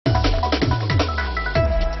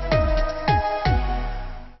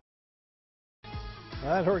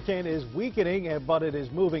That hurricane is weakening, but it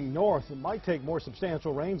is moving north. It might take more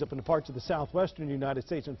substantial rains up into parts of the southwestern United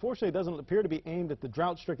States. Unfortunately, it doesn't appear to be aimed at the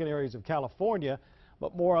drought-stricken areas of California,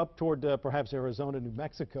 but more up toward perhaps Arizona, New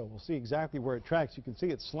Mexico. We'll see exactly where it tracks. You can see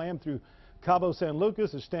it slammed through Cabo San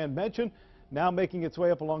Lucas, as Stan mentioned, now making its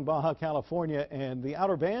way up along Baja California, and the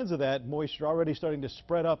outer bands of that moisture already starting to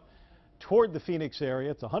spread up toward the Phoenix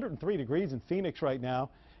area. It's 103 degrees in Phoenix right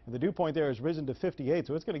now, and the dew point there has risen to 58,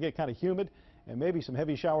 so it's going to get kind of humid, and maybe some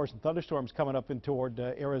heavy showers and thunderstorms coming up in toward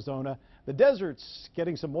Arizona. The desert's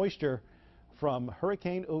getting some moisture from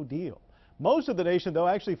Hurricane Odile. Most of the nation, though,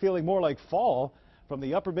 actually feeling more like fall. From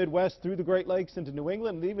the upper Midwest through the Great Lakes into New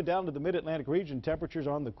England and even down to the Mid-Atlantic region, temperatures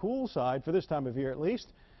are on the cool side for this time of year at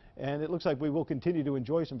least. And it looks like we will continue to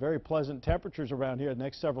enjoy some very pleasant temperatures around here the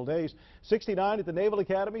next several days. 69 at the Naval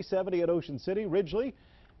Academy, 70 at Ocean City, Ridgely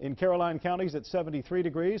in Caroline counties at 73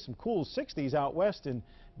 degrees, some cool 60s out west in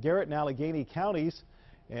Garrett and Allegheny counties.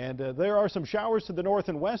 And there are some showers to the north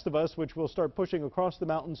and west of us, which will start pushing across the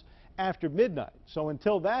mountains after midnight. So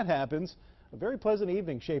until that happens, a very pleasant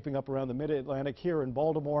evening shaping up around the mid-Atlantic here in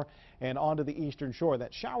Baltimore and onto the eastern shore.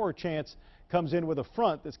 That shower chance comes in with a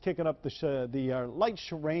front that's kicking up the light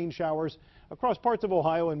rain showers across parts of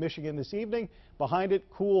Ohio and Michigan this evening. Behind it,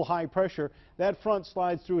 cool high pressure. That front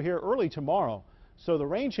slides through here early tomorrow. So the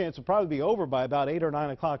rain chance will probably be over by about 8 or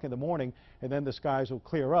 9 o'clock in the morning, and then the skies will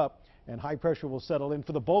clear up and high pressure will settle in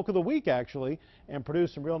for the bulk of the week, actually, and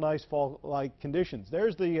produce some real nice fall-like conditions.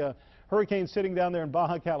 There's the hurricane sitting down there in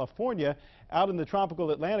Baja California. Out in the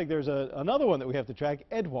tropical Atlantic, there's another one that we have to track,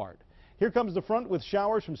 Edward. Here comes the front with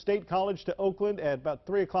showers from State College to Oakland at about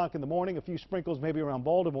 3 o'clock in the morning, a few sprinkles maybe around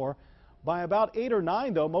Baltimore. By about 8 or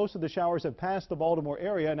 9, though, most of the showers have passed the Baltimore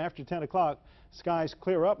area, and after 10 o'clock, skies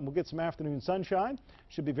clear up, and we'll get some afternoon sunshine.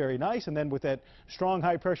 Should be very nice, and then with that strong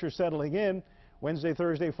high pressure settling in, Wednesday,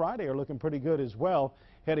 Thursday, Friday are looking pretty good as well,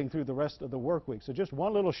 heading through the rest of the work week. So just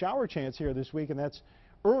one little shower chance here this week, and that's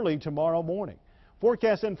early tomorrow morning.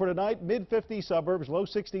 Forecast in for tonight, mid-50s suburbs, low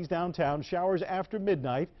 60s downtown, showers after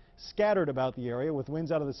midnight, scattered about the area with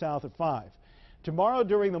winds out of the south at 5. Tomorrow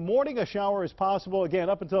during the morning, a shower is possible, again,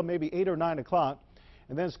 up until maybe 8 or 9 o'clock,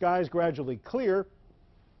 and then skies gradually clear.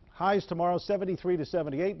 Highs tomorrow 73 to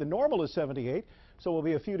 78. The normal is 78, so we'll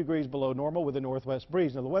be a few degrees below normal with a northwest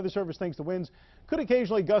breeze. Now, the Weather Service thinks the winds could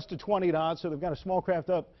occasionally gust to 20 knots, so they've got a small craft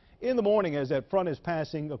up in the morning as that front is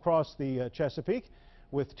passing across the Chesapeake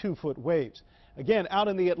with 2-foot waves. Again, out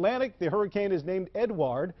in the Atlantic, the hurricane is named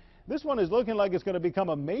Edward. This one is looking like it's going to become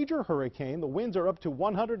a major hurricane. The winds are up to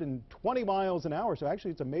 120 miles an hour, so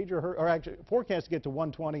actually it's a major, or actually forecast to get to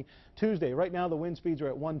 120 Tuesday. Right now the wind speeds are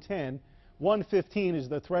at 110. 115 is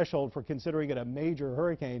the threshold for considering it a major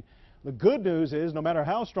hurricane. The good news is, no matter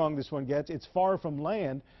how strong this one gets, it's far from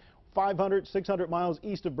land. 500, 600 miles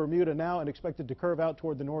east of Bermuda now, and expected to curve out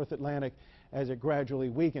toward the North Atlantic as it gradually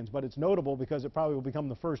weakens. But it's notable because it probably will become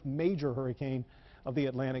the first major hurricane of the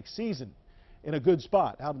Atlantic season in a good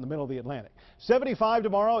spot out in the middle of the Atlantic. 75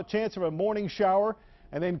 tomorrow, a chance of a morning shower,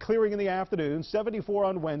 and then clearing in the afternoon. 74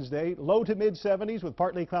 on Wednesday, low to mid-70s with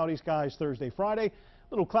partly cloudy skies Thursday, Friday.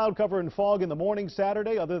 Little cloud cover and fog in the morning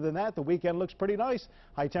Saturday. Other than that, the weekend looks pretty nice.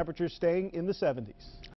 High temperatures staying in the 70s.